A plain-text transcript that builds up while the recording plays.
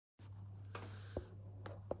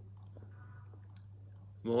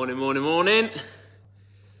Morning, morning, morning.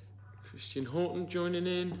 Christian Horton joining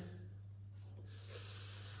in.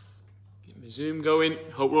 Get my Zoom going.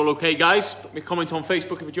 Hope we're all okay, guys. Put me a comment on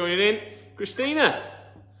Facebook if you're joining in. Christina,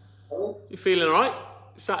 you feeling all right?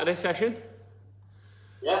 Saturday session?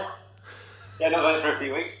 Yeah. Yeah, not done it for a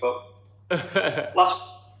few weeks, but last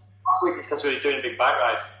week is because we were doing a big bike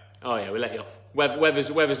ride. Oh yeah, we'll let you off.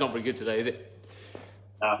 Weather's not very good today, is it?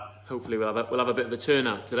 No. Hopefully we'll have a bit of a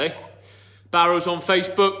turnout today. Barrow's on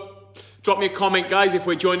Facebook. Drop me a comment, guys, if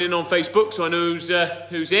we're joining in on Facebook, so I know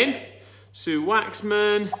who's in. Sue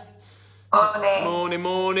Waxman. Morning. Morning,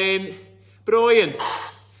 morning. Brian.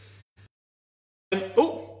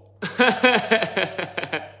 Oh.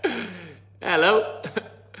 Hello.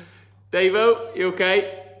 Davo, you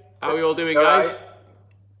okay? How are you all doing, guys? Right.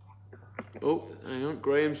 Oh, hang on.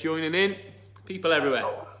 Graham's joining in. People everywhere.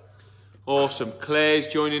 Awesome. Claire's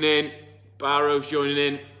joining in. Barrow's joining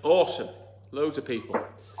in. Awesome. Loads of people.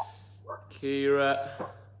 Kira.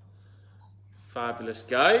 Fabulous,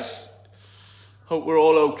 guys. Hope we're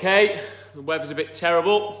all okay. The weather's a bit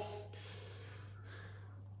terrible.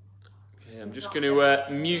 Okay, I'm just going to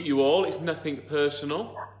mute you all. It's nothing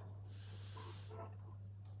personal.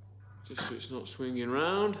 Just so it's not swinging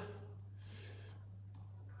round.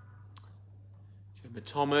 Gemma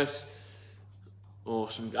Thomas.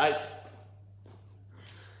 Awesome, guys.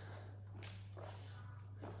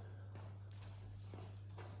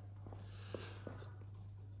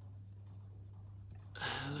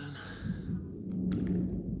 Helen.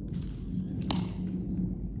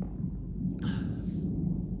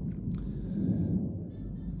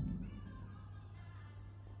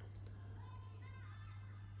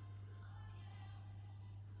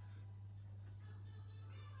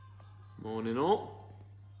 Morning all.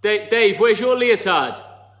 Dave, where's your leotard?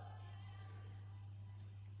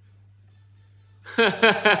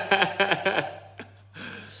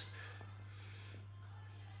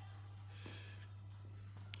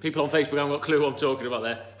 People on Facebook haven't got a clue what I'm talking about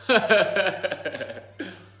there.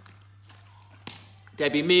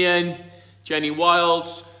 Debbie Meehan, Jenny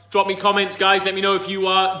Wilds. Drop me comments, guys. Let me know if you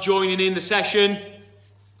are joining in the session.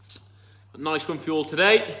 A nice one for you all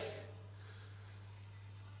today.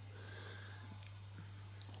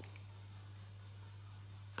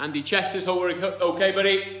 Andy Chester's, hope we're okay,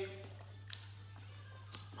 buddy.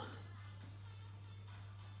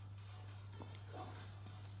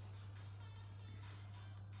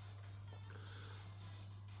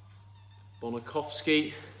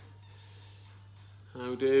 Bonakovsky,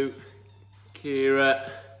 how do? Kira,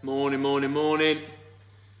 morning, morning, morning.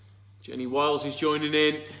 Jenny Wiles is joining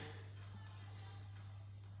in.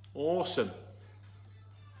 Awesome.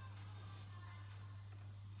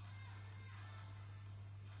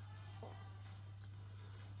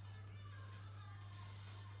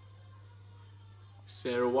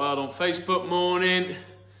 Sarah Wild on Facebook, morning.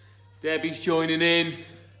 Debbie's joining in.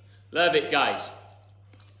 Love it, guys.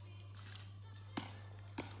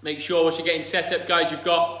 Make sure once you're getting set up, guys, you've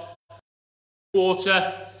got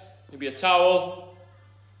water, maybe a towel.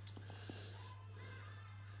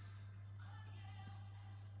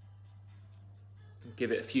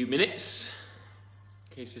 Give it a few minutes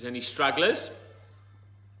in case there's any stragglers.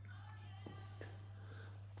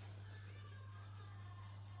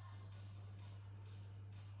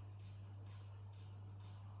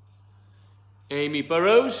 Amy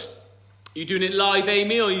Burrows, are you doing it live,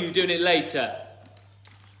 Amy, or are you doing it later?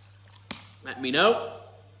 Let me know.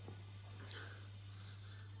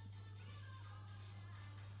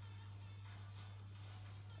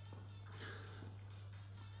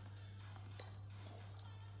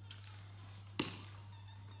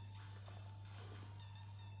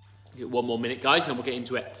 Get one more minute, guys, and we'll get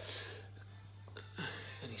into it.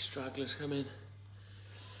 Is any stragglers coming?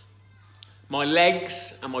 My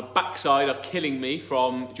legs and my backside are killing me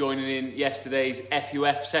from joining in yesterday's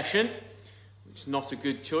FUF session, which is not a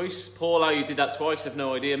good choice. Paul, how you did that twice, I have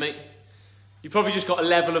no idea, mate. You've probably just got a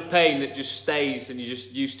level of pain that just stays and you're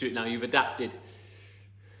just used to it now. You've adapted.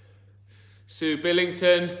 Sue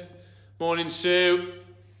Billington. Morning, Sue.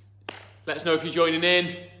 Let us know if you're joining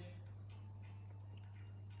in.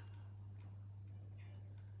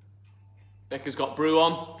 Becca's got brew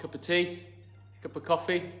on. Cup of tea. Cup of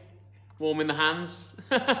coffee. Warm in the hands.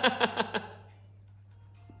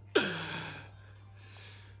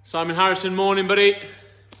 Simon Harrison, morning, buddy.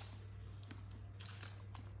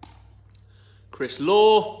 Chris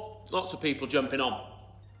Law. Lots of people jumping on.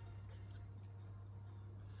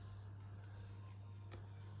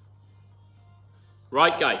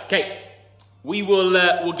 Right, guys. Okay,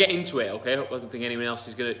 we'll get into it. Okay, I don't think anyone else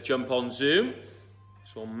is going to jump on Zoom.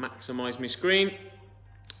 So I'll maximise my screen.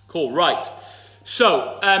 Cool, right.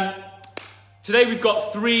 So, today we've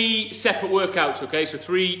got 3 separate workouts, okay? So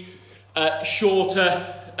 3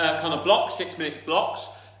 shorter kind of blocks, 6-minute blocks.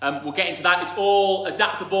 We'll get into that. It's all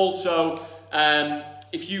adaptable, so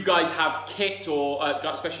if you guys have kit or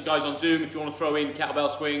especially guys on Zoom, if you want to throw in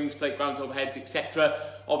kettlebell swings, plate ground overheads, etc.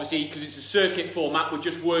 Obviously, because it's a circuit format, we're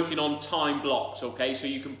just working on time blocks, okay? So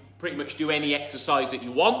you can pretty much do any exercise that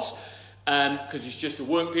you want, because it's just a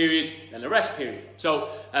work period and a rest period. So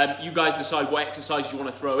you guys decide what exercise you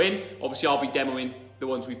want to throw in. Obviously, I'll be demoing the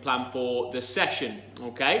ones we planned for the session,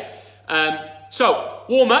 okay? So,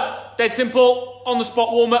 warm-up, dead simple,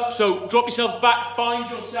 on-the-spot warm-up. So drop yourselves back, find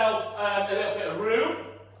yourself a little bit of room.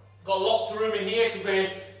 Got lots of room in here because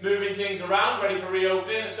we're moving things around, ready for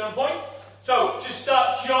reopening at some point. So just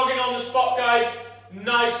start jogging on the spot, guys,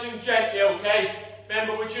 nice and gently, okay?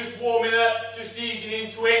 Remember, we're just warming up, just easing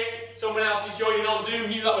into it. Someone else is joining on Zoom,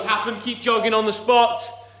 knew that would happen. Keep jogging on the spot.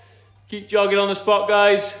 Keep jogging on the spot,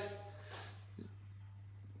 guys.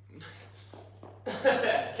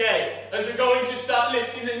 Okay, as we're going, just start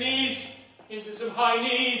lifting the knees into some high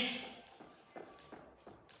knees.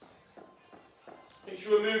 Make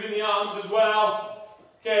sure we're moving the arms as well.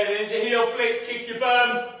 Okay, then into heel flicks, kick your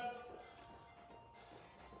bum.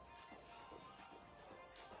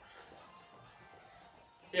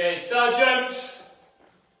 Okay, star jumps.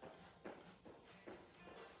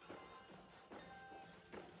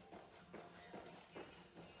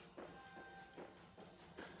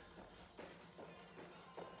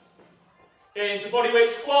 Okay, into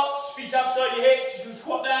bodyweight squats, feet outside your hips, you can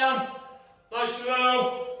squat down, nice and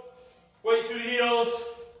low, weight through the heels,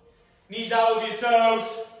 knees out over your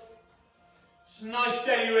toes, just a nice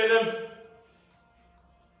steady rhythm.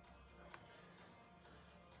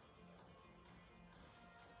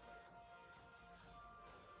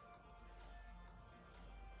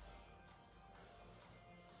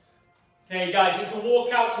 Okay guys, into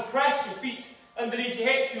walk out to press, your feet underneath your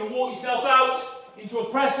hips, you're going to walk yourself out into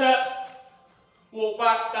a press up. Walk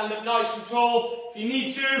back, stand up nice and tall. If you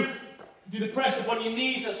need to, do the press up on your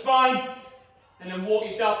knees, that's fine. And then walk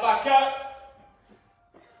yourself back up.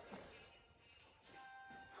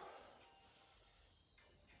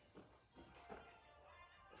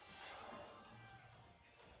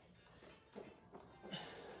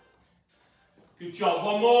 Good job,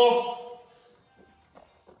 one more.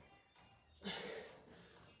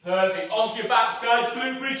 Perfect, onto your backs guys,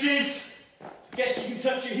 glute bridges. Guess you can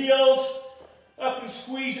touch your heels. Up and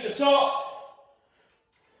squeeze at the top.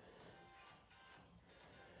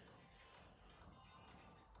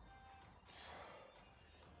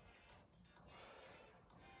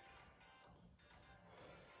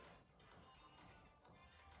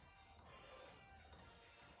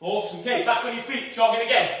 Awesome. Okay, back on your feet, jogging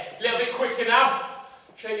again. A little bit quicker now.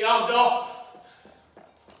 Shake the arms off.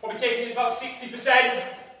 Probably taking it about 60%.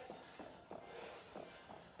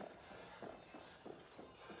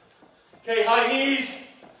 Okay, high knees.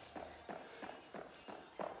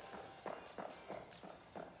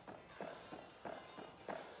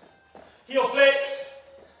 Heel flicks.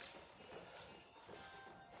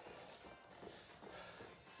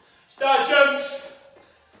 Star jumps.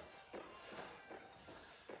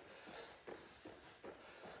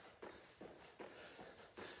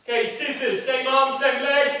 Okay, scissors, same arm, same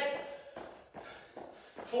leg.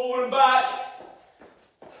 Forward and back.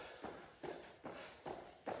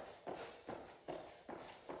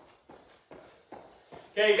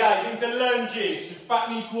 Okay guys, into lunges, so back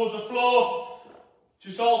knee towards the floor,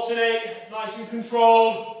 just alternate, nice and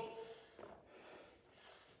controlled.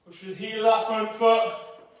 Push the heel of that front foot.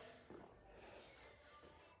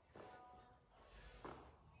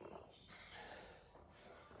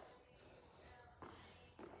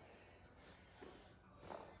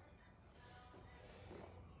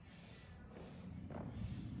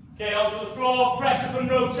 Okay, onto the floor, press up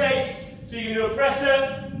and rotate. So you can do a press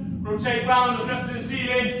up, rotate round, look up to the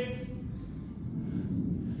ceiling.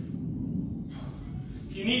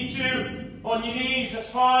 If you need to, on your knees, that's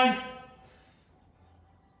fine.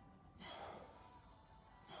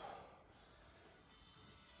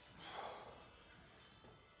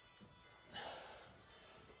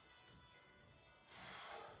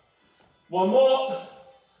 One more.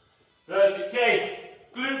 Perfect. Okay,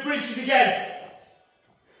 glute bridges again.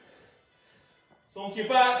 So onto your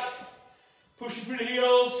back, pushing through the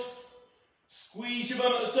heels, squeeze your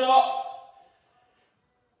bum at the top.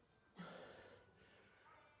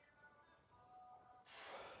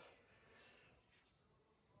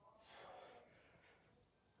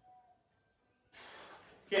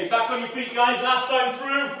 Okay, back on your feet guys, last time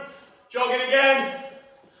through, jogging again.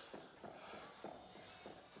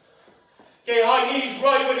 Okay, high knees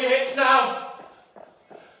right with your hips now.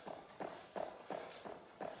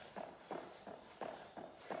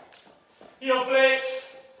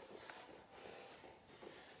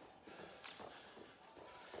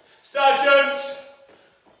 Start jumps.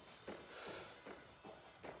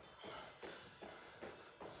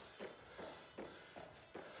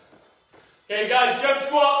 Okay guys, jump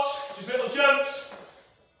squats, just little jumps.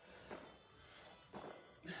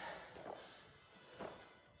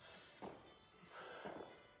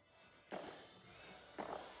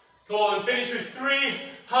 Cool, and finish with 3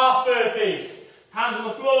 half burpees. Hands on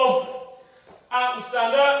the floor, out and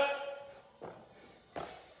stand up.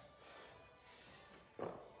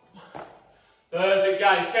 Perfect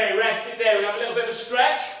guys, okay, rest it there. We have a little bit of a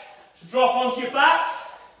stretch. So drop onto your backs.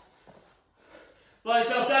 Lie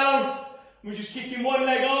yourself down. We're just kicking one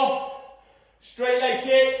leg off. Straight leg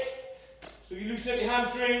kick. So you loosen up your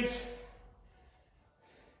hamstrings.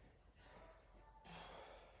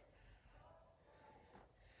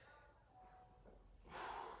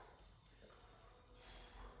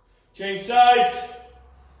 Change sides.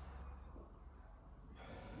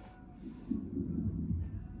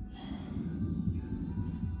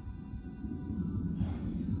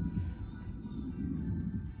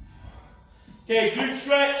 Okay, glute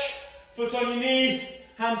stretch, foot on your knee,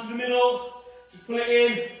 hand to the middle, just pull it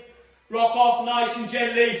in, rock off nice and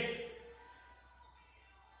gently.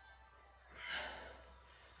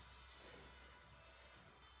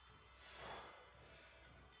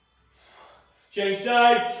 Change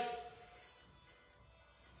sides.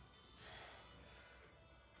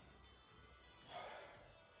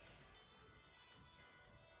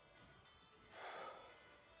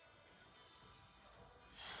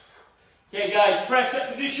 Okay guys, press up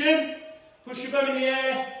position, push your bum in the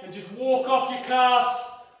air and just walk off your calves,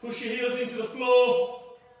 push your heels into the floor,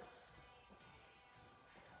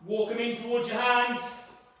 walk them in towards your hands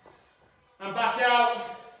and back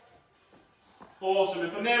out. Awesome,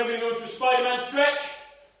 and from there we're going to go into a Spider-Man stretch.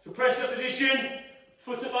 So press up position,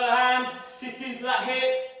 foot up by the hand, sit into that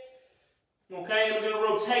hip. Okay, and we're going to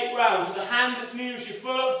rotate round. So the hand that's nearest your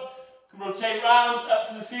foot can rotate round up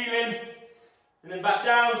to the ceiling. And then back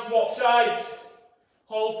down, swap sides,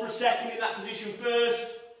 hold for a second in that position first,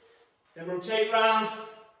 then rotate round,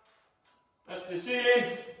 up to the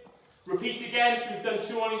ceiling, repeat again, so we've done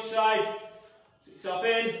 2 on each side, sit yourself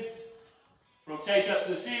in, rotate up to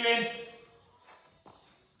the ceiling,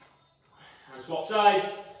 and swap sides.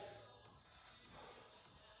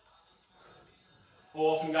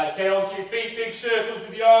 Awesome guys, okay, onto your feet, big circles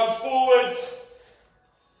with your arms forwards,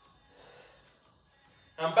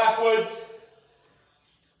 and backwards.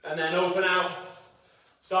 And then open out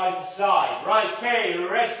side to side. Right, okay,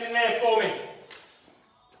 rest in there for me.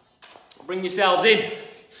 Bring yourselves in.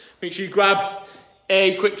 Make sure you grab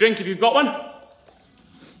a quick drink if you've got one.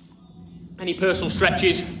 Any personal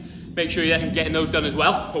stretches, make sure you're getting those done as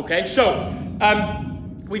well. Okay, so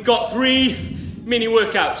we've got 3 mini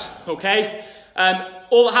workouts, okay?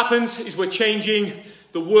 All that happens is we're changing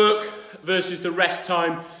the work versus the rest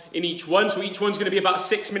time in each one. So each one's going to be about a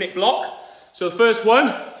 6-minute block. So the first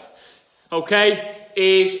one, okay,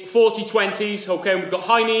 is 40-20s, okay, and we've got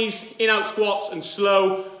high knees, in-out squats, and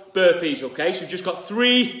slow burpees, okay? So we've just got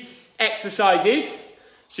 3 exercises.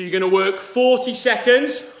 So you're going to work 40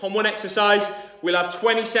 seconds on one exercise. We'll have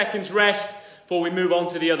 20 seconds rest before we move on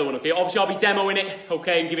to the other one, okay? Obviously, I'll be demoing it,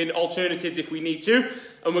 okay, and giving alternatives if we need to.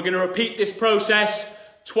 And we're going to repeat this process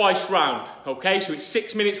twice round, okay? So it's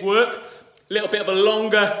 6 minutes work, a little bit of a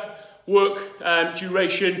longer work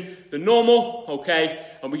duration than normal, okay,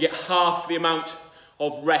 and we get half the amount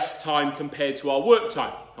of rest time compared to our work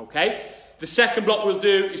time, okay. The second block we'll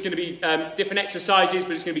do is going to be different exercises,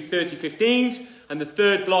 but it's going to be 30-15s, and the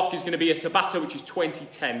third block is going to be a Tabata, which is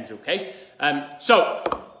 20-10s, okay. So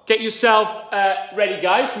get yourself ready,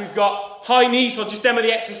 guys. So we've got high knees, so I'll just demo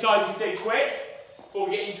the exercises dead quick before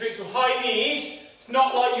we get into it. So high knees, it's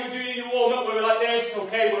not like you doing your warm-up where we're like this,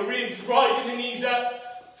 okay, we're really driving the knees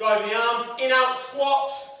up, driving the arms, in-out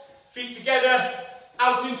squats, feet together,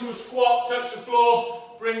 out into a squat, touch the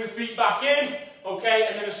floor, bring the feet back in, okay,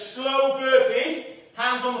 and then a slow burpee,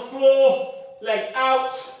 hands on the floor, leg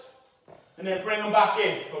out, and then bring them back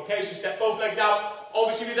in, okay, so step both legs out.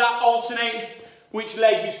 Obviously with that, alternate which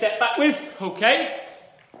leg you step back with, okay.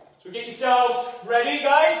 So get yourselves ready,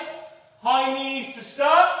 guys. High knees to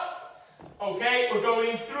start, okay, we're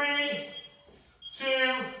going in 3, 2,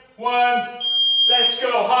 1, let's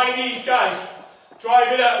go, high knees, guys.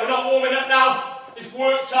 Drive it up, we're not warming up now, it's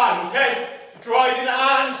work time, okay? So driving the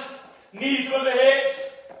hands, knees above the hips.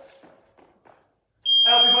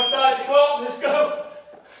 Help if I start the clock, let's go.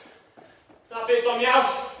 That bit's on the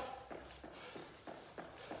house.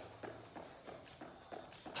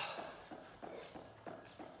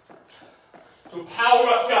 So power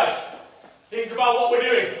up, guys. Think about what we're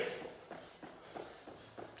doing.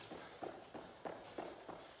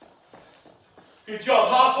 Good job,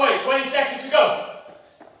 halfway, 20 seconds to go.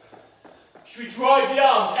 Should we drive the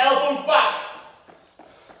arms, elbows back.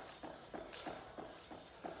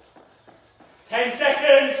 10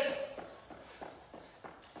 seconds.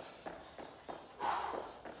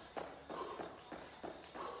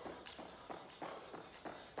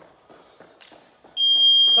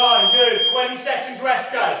 Time, good. 20 seconds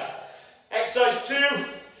rest, guys. Exercise 2,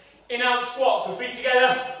 in-out squat. So feet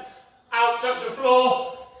together, out, touch the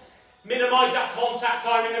floor. Minimise that contact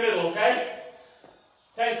time in the middle, okay?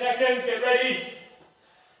 10 seconds, get ready.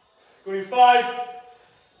 Going 5,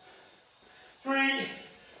 3,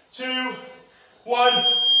 2, 1.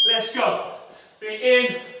 Let's go. Feet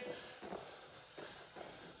in.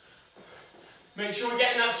 Make sure we're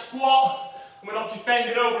getting that squat and we're not just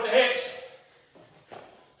bending over at the hips.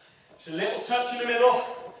 Just a little touch in the middle.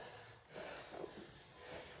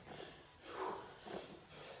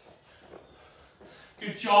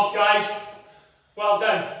 Good job, guys. Well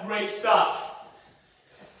done. Great start.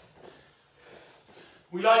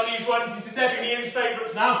 We like these ones. These are Debbie and Ian's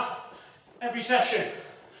favourites now. Every session.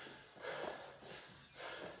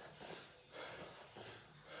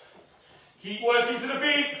 Keep working to the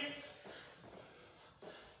beat.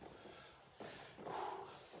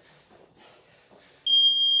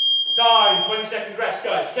 Time, 20 seconds rest,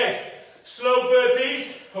 guys. Okay, slow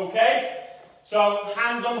burpees, okay? So,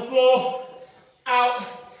 hands on the floor, out.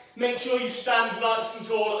 Make sure you stand nice and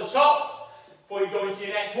tall at the top before you go into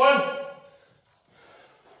your next one.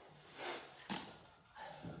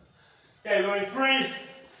 Okay, we're in 3,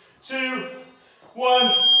 2,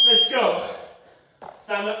 1, let's go.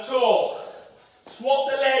 Stand up tall.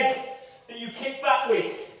 Swap the leg that you kick back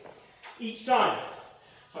with each time.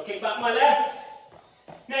 So I kick back my left.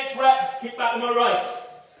 Next rep, kick back with my right.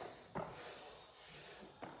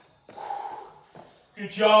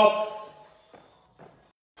 Good job.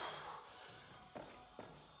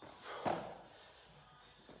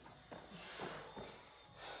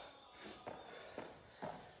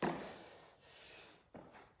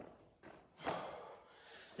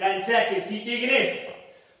 Seconds, keep digging in.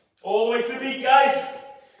 All the way to the beat, guys.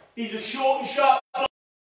 These are short and sharp.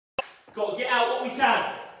 Got to get out what we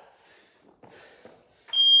can.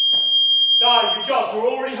 Time, good job. So we're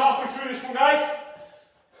already halfway through this one, guys.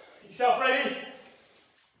 Get yourself ready.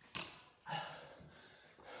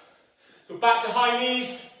 So back to high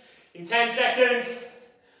knees in 10 seconds.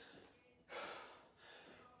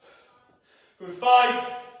 Good, 5,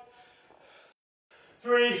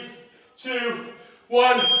 3, 2,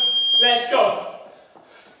 1. Let's go.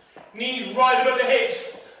 Knees right above the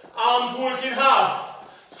hips. Arms working hard.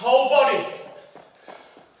 It's whole body.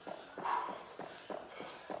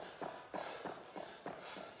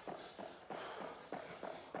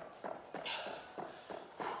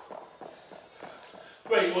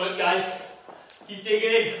 Great work, guys. Keep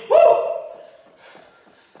digging in. Woo!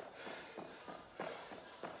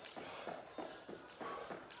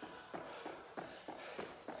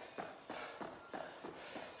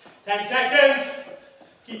 Seconds.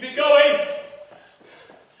 Keep it going.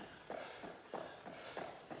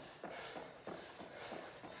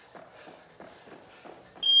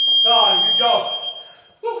 Time, good job.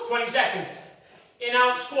 Woo, 20 seconds. In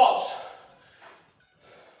out squats.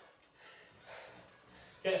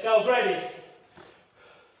 Get yourselves ready.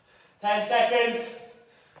 10 seconds.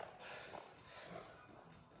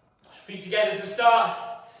 Feet together to start.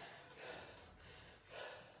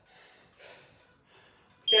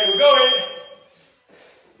 Okay, we're going.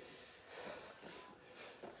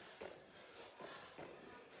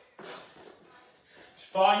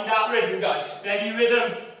 Just find that rhythm, guys. Steady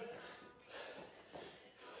rhythm.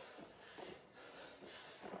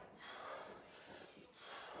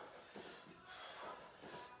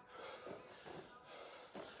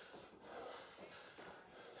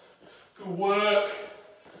 Good work.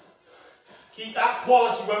 Keep that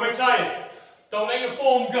quality when we're tired. Don't let your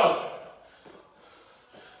form go.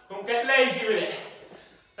 Don't get lazy with it.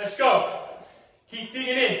 Let's go. Keep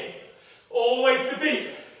digging in. All the way to the beat.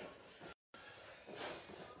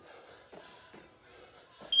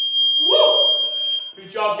 Woo! Good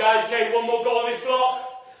job, guys. Okay, one more go on this block.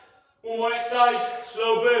 One more exercise.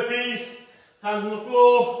 Slow burpees. Hands on the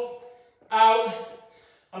floor. Out.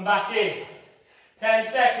 And back in. 10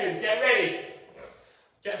 seconds. Get ready.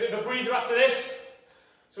 Get a bit of a breather after this.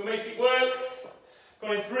 So make it work.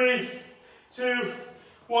 Go in 3, 2,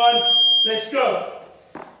 1, let's go.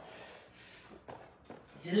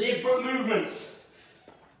 Deliberate movements.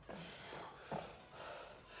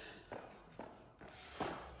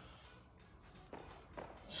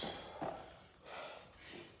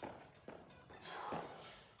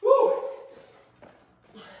 Woo.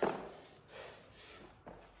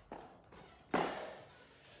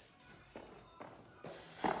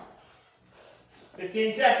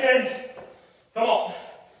 15 seconds. Come on.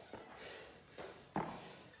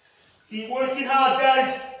 Keep working hard,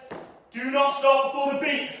 guys. Do not stop before the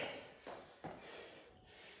beat.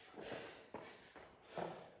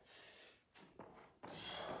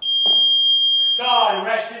 Time,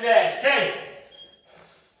 rest it there. Okay.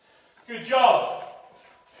 Good job.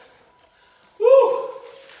 Woo.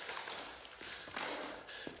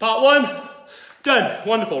 Part 1, done.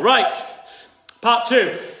 Wonderful. Right. Part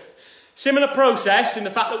 2. Similar process in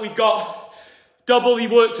the fact that we've got double the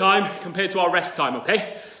work time compared to our rest time,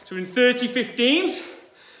 okay? So in 30 15s,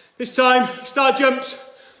 this time, star jumps,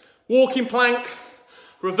 walking plank,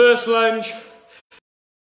 reverse lunge.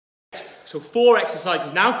 So 4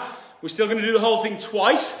 exercises now. We're still going to do the whole thing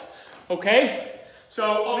twice, okay? So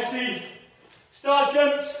obviously, star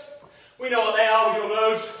jumps, we know what they are, we do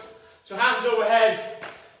loads. So hands overhead.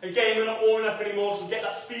 Again, we're not warming up anymore, so get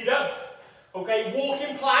that speed up. Okay,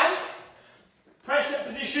 walking plank, press up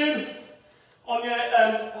position on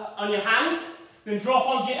your hands, then drop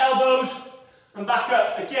onto your elbows and back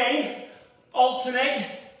up. Again, alternate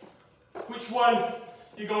which one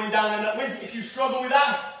you're going down and up with. If you struggle with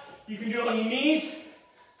that, you can do it on your knees.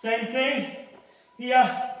 Same thing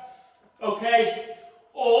here, okay?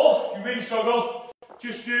 Or if you really struggle,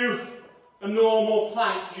 just do a normal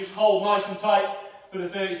plank. So just hold nice and tight for the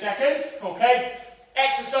 30 seconds, okay?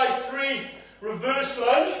 Exercise 3, reverse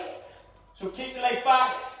lunge. So kick the leg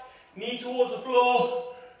back, knee towards the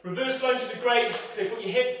floor. Reverse lunges are great because they put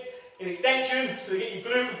your hip in extension, so they get your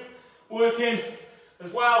glute working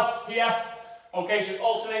as well here. Okay, so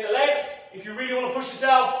alternate the legs. If you really want to push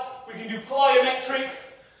yourself, we can do plyometric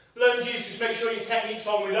lunges. Just make sure your technique's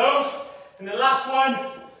on with those. And the last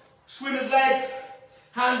one, swimmer's legs,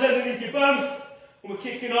 hands underneath your bum, and we're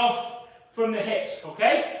kicking off from the hips,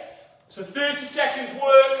 okay? So 30 seconds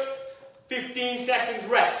work, 15 seconds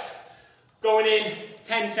rest. Going in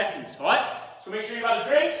 10 seconds, all right? So make sure you've had a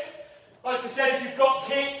drink. Like I said, if you've got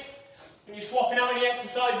kit and you're swapping out any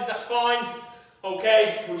exercises, that's fine.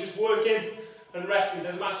 Okay, we're just working and resting.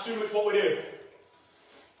 Doesn't matter too much what we do.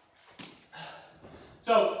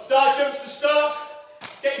 So, star jumps to start.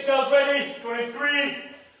 Get yourselves ready. Going in 3,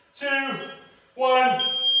 2, 1.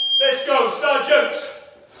 Let's go. Star jumps.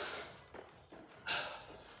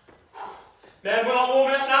 Then we're not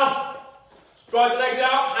warming up now. Just drive the legs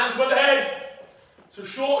out, hands above the head. So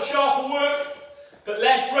short, sharper work, but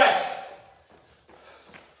less rest.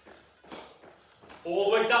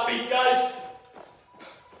 All the way to that beat, guys.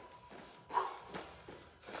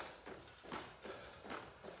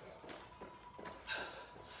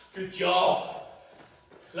 Good job.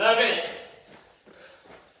 Loving it.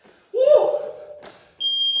 Woo!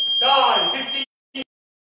 Time, 15.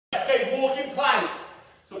 Okay, walking plank.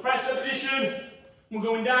 So press the position. We're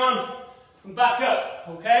going down and back up,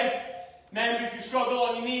 okay? Remember, if you struggle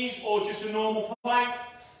on your knees or just a normal plank,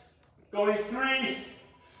 go in 3,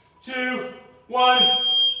 2, 1,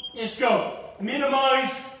 let's go.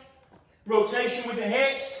 Minimize rotation with the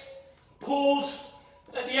hips, pulls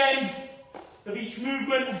at the end of each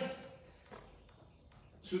movement,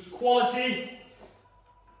 so it's quality.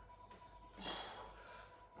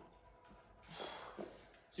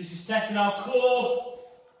 So this is testing our core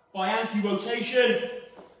by anti-rotation,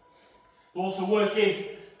 also working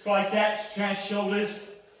triceps, chest, shoulders.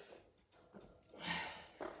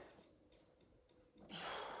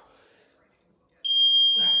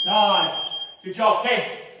 Time. Good job.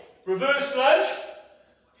 Okay. Reverse lunge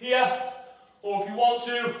here, or if you want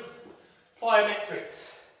to,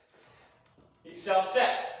 plyometrics. Get yourself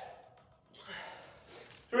set.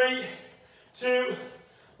 3, 2,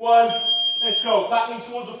 1. Let's go. Back knee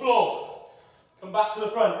towards the floor. Come back to the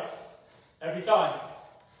front. Every time.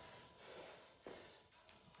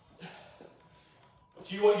 Up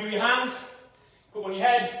to you what you do with your hands. Put them on your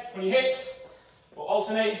head, on your hips, or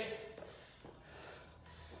alternate.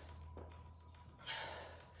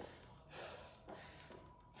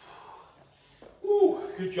 Woo,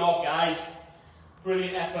 good job, guys.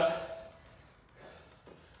 Brilliant effort.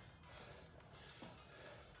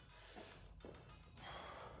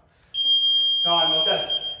 Time, well done.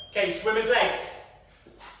 Okay, swimmer's legs.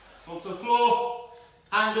 So onto the floor,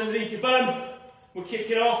 hands underneath your bum. We'll kick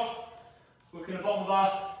it off. Working the bottom of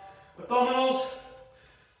our abdominals.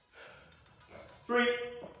 3,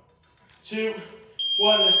 2,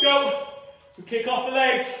 1, let's go. So kick off the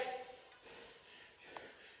legs.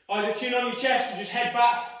 Either chin on your chest or just head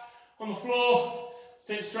back on the floor.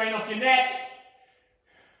 Take the strain off your neck.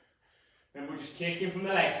 Then we're just kicking from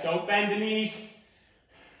the legs. Don't bend the knees.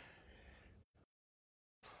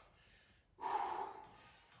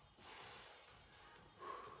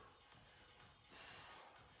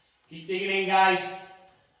 Keep digging in, guys.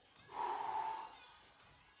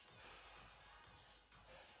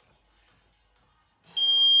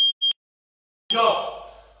 Go.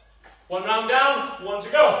 One round down, one to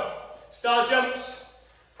go. Star jumps.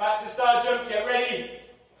 Back to star jumps, get ready.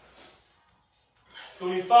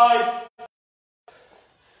 Going in 5,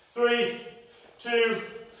 3, 2,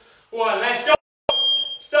 1. Let's go.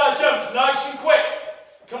 Star jumps, nice and quick.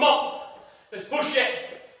 Come on. Let's push it.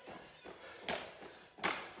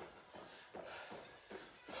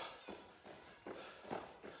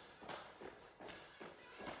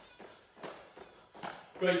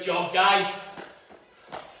 Great job, guys.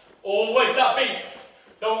 All the way to that beat.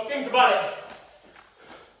 Don't think about it.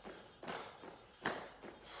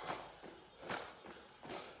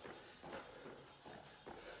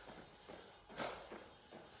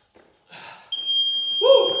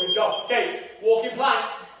 Woo, good job. Okay, walking plank.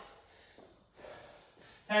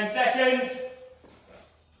 10 seconds.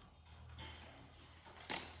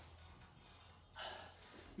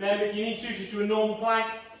 Remember, if you need to, just do a normal plank.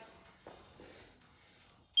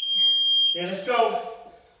 Yeah, let's go.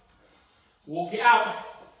 Walk it out.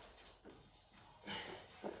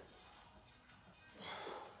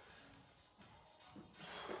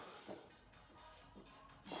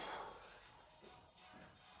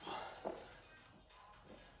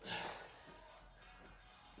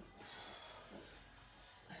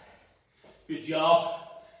 Good job.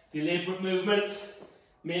 Deliberate movements.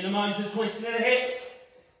 Minimize the twisting of the hips.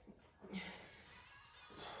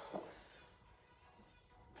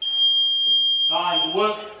 Time to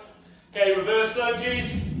work. Okay, reverse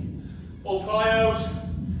lunges or plyos.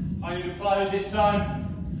 I'm going to do plyos this time.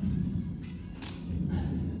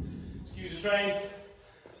 Excuse the train.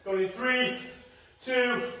 Going in 3,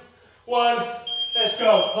 2, 1. Let's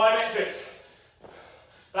go. Plyometrics.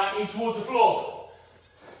 Back knee towards the floor.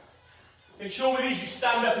 Make sure with these you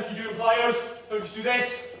stand up if you're doing plyos. Don't just do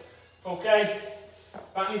this. Okay.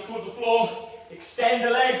 Back knee towards the floor. Extend the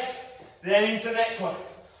legs. Then into the next one.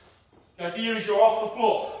 The idea is you're off the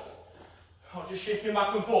floor. Not just shifting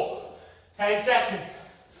back and forth. 10 seconds.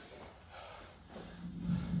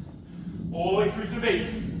 All the way through to the beat.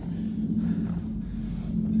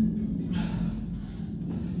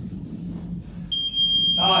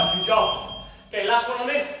 Alright, good job. Okay, last one on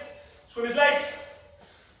this. Swim his legs.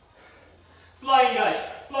 Flying, guys.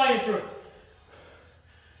 Flying through.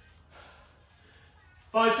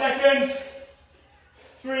 5 seconds.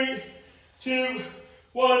 3, 2,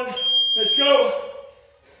 1. Let's go.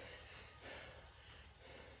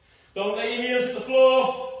 Don't let your heels hit the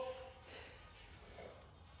floor.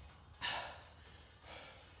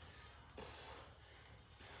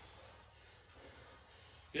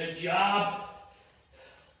 Good job.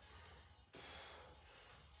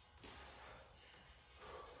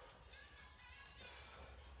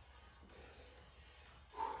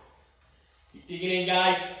 Keep digging in,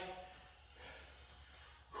 guys.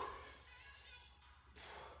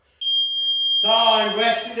 Time,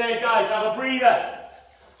 rest in there, guys. Have a breather.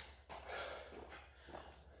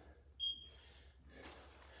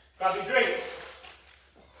 Grab your drink.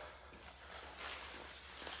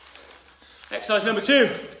 Exercise number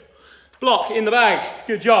 2. Block in the bag.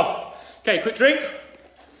 Good job. Okay, quick drink.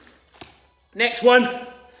 Next one,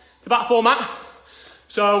 it's about format.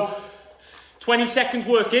 So 20 seconds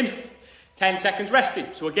working, 10 seconds resting.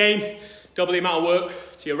 So again, double the amount of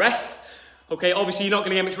work to your rest. Okay, obviously you're not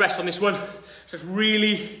going to get much rest on this one. So just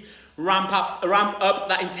really ramp up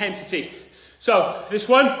that intensity. So this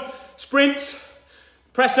one, sprints,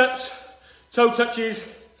 press ups, toe touches,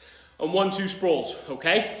 and 1-2 sprawls,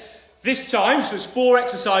 okay? This time, so there's 4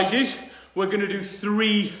 exercises, we're gonna do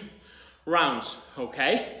 3 rounds,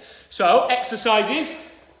 okay? So exercises,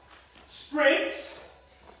 sprints,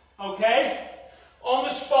 okay? On the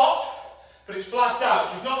spot, but it's flat out.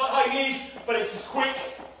 So it's not like high knees, but it's as quick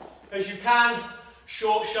as you can.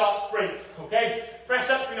 Short, sharp sprints, okay? Press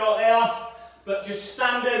ups, we know what they are, but just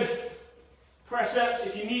standard press ups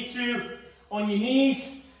if you need to, on your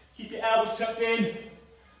knees. Keep your elbows tucked in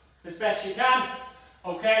as best you can,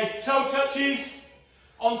 okay? Toe touches,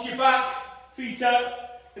 onto your back, feet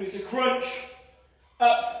up, and it's a crunch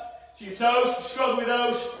up to your toes. If you struggle with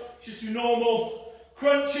those, just do normal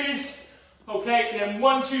crunches, okay? And then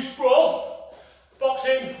 1-2 sprawl,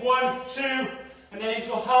 boxing, 1, 2, and then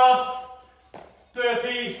into a half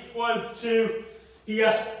burpee, 1, 2,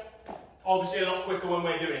 here. Obviously a lot quicker when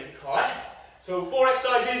we're doing it, all right? So 4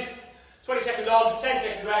 exercises, 20 seconds on, 10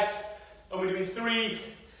 seconds rest, and we're doing 3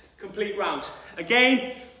 complete rounds. Again,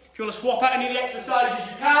 if you want to swap out any of the exercises,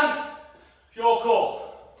 you can. It's your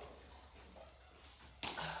call.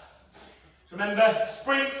 So remember,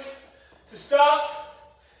 sprints to start,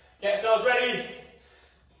 Get yourselves ready.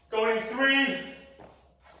 Going in 3,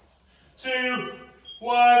 2,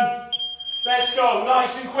 1. Let's go.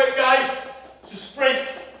 Nice and quick, guys. It's a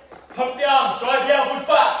sprint. Pump the arms, drive the elbows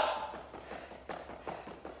back.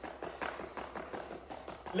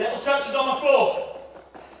 Little touches on the floor.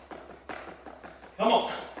 Come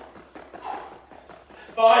on.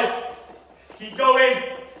 5. Keep going.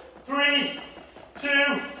 3, 2,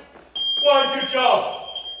 1. Good job.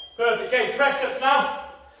 Perfect. Okay, press ups now.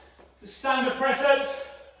 The standard press ups.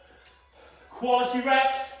 Quality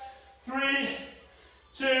reps. 3,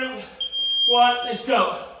 2, 1. Let's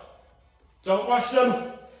go. Don't rush them.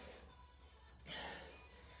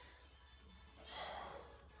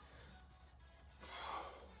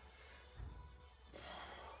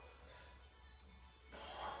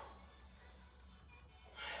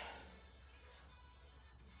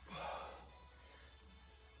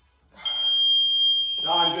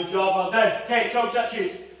 Good job, well done. Okay, toe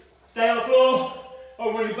touches. Stay on the floor,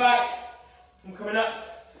 over your back. I'm coming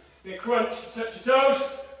up. Get crunch, touch your toes.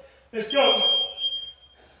 Let's go.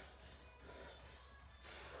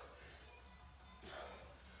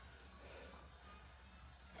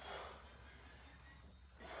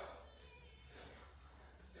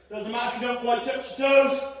 Doesn't matter if you don't quite touch your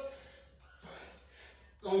toes. As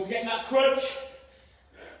long as you're getting that crunch.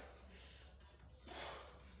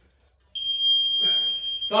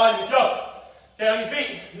 Good job. Okay, on your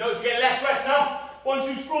feet. Notice we're getting less rest now. 1,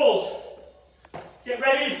 2 sprawls. Get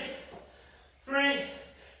ready. 3,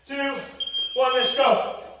 2, 1, let's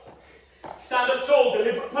go. Stand up tall,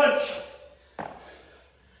 deliberate punch.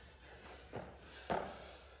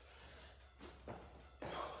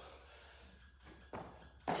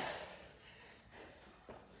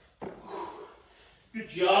 Good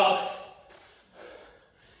job.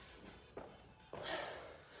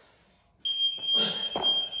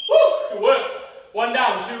 Good work. 1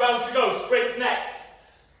 down, 2 rounds to go. Sprints next.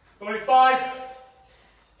 Going in 5,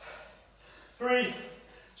 3,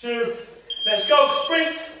 2, let's go.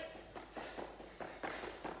 Sprints.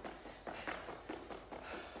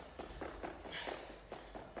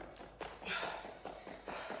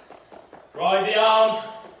 Drive the arms,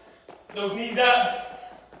 those knees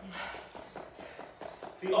up,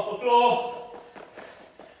 feet off the floor.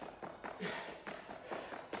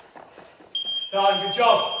 Done, good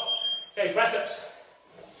job. Okay, press ups.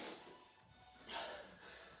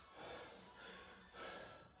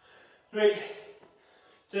 Three,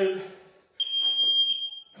 2.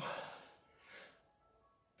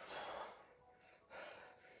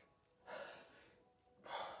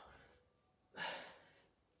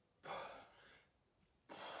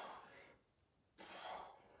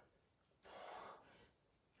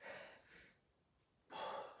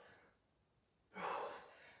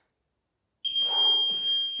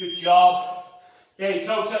 Good job. Okay,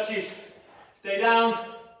 toe touches. Stay down.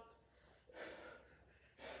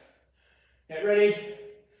 Get ready.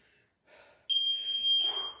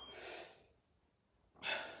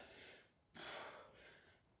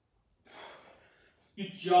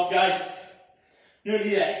 Good job, guys. Nearly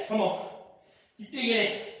there. Come on. Keep digging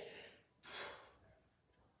it.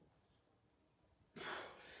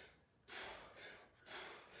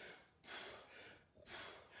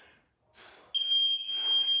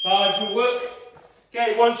 Good work.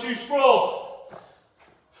 Okay, 1, 2 sprawl.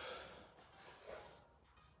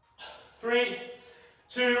 3,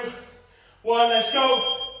 2, 1, let's go.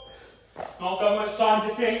 Not got much time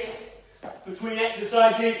to think between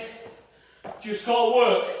exercises. Just gotta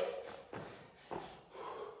work.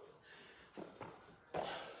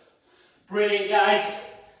 Brilliant, guys.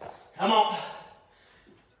 Come on.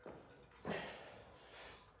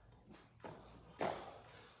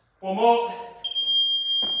 One more.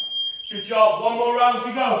 Good job. 1 more round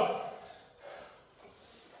to go.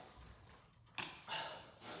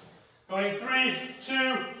 Going in 3,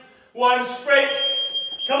 2, 1, sprints.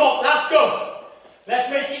 Come on, let's go. Let's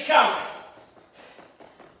make it count.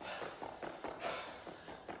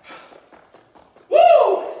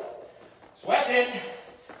 Woo! Sweating.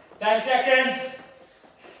 10 seconds.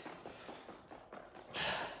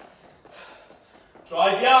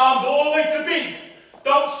 Drive the arms all the way to the beat.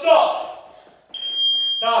 Don't stop.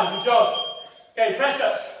 Time, good job. Okay, press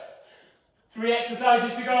ups. 3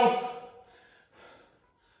 exercises to go.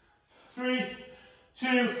 3,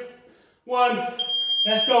 2, 1.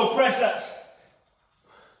 Let's go, press ups.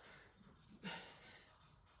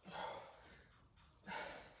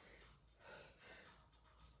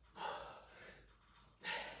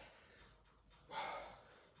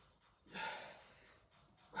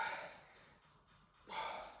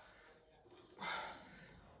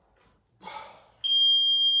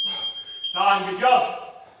 Time, good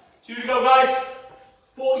job. 2 to go, guys.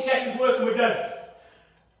 40 seconds work and we're done.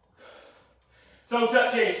 Toe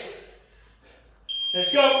touches.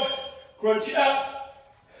 Let's go. Crunch it up.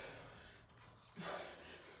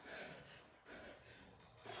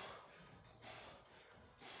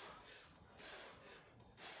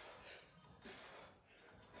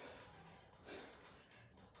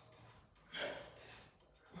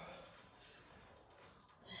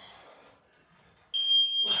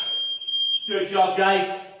 Good job, guys.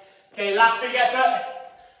 Okay, last big effort.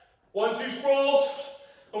 1, 2 sprawls,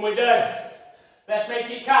 and we're done. Let's make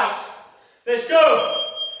it count. Let's go.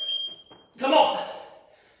 Come on.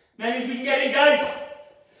 Many as we can get in, guys.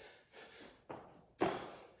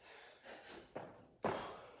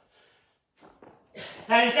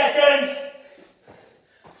 Ten seconds.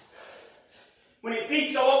 When it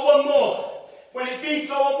beeps, I want one more. When it beeps,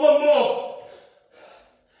 I want one more.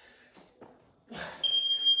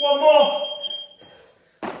 One more.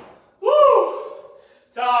 Woo!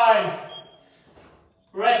 Time.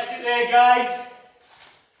 Rest it there, guys.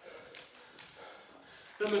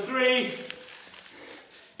 Number 3.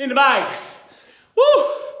 In the bag.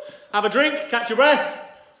 Woo! Have a drink, catch your breath.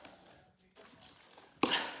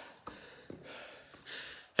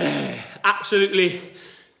 Absolutely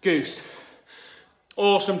goosed.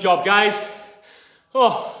 Awesome job, guys.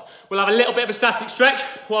 Oh, we'll have a little bit of a static stretch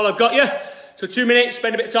while I've got you. So 2 minutes,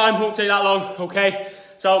 spend a bit of time, won't take that long, okay?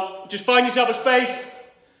 So just find yourself a space.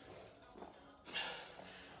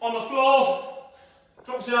 On the floor,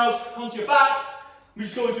 drop yourselves onto your back. We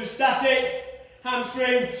just go into a static,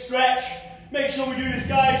 hamstring, stretch. Make sure we do this,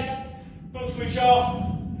 guys. Don't switch off.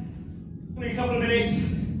 Only a couple of minutes.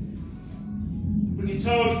 Bring your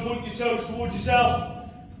toes, point your toes towards yourself,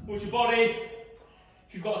 towards your body.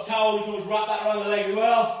 If you've got a towel, you can always wrap that around the leg as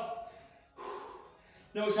well.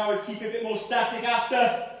 Notice how we keep it a bit more static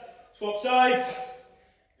after. Swap sides.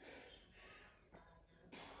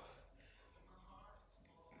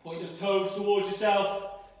 Point your toes towards yourself.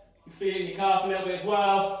 You feel it in your calf a little bit as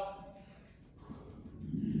well.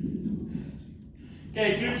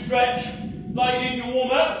 Okay, glute stretch. Lighten in your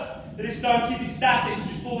warm up. But this time keep it static, so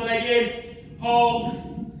just pull the leg in, hold.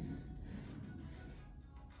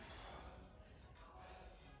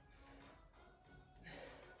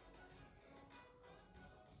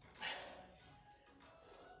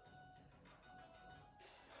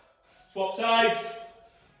 Swap sides.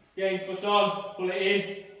 Gain foot on, pull it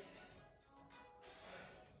in.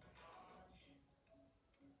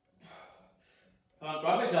 Can't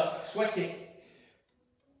grab myself, sweaty.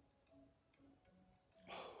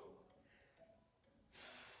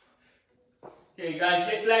 Okay, guys,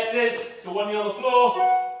 hip flexors. So one knee on the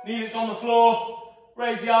floor, knee that's on the floor.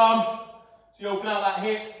 Raise the arm, so you open out that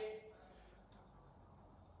hip.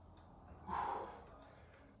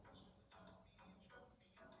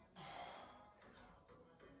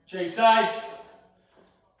 Change sides.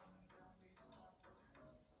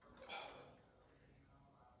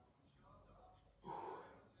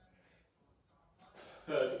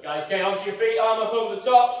 Perfect, guys. Okay, onto your feet, arm up over the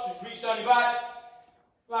top. Just reach down your back.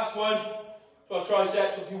 Last one. Got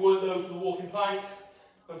triceps, obviously work those with the walking planks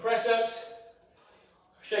and press ups.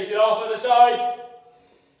 Shake it off at the side.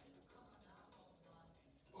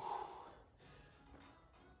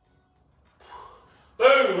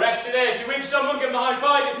 Boom, rest it there. If you're with someone, give them a high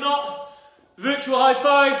five. If not, virtual high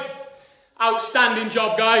five. Outstanding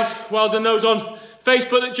job, guys. Well done those on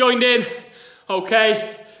Facebook that joined in.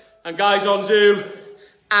 Okay, and guys on Zoom,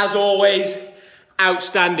 as always,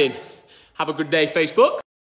 outstanding. Have a good day, Facebook.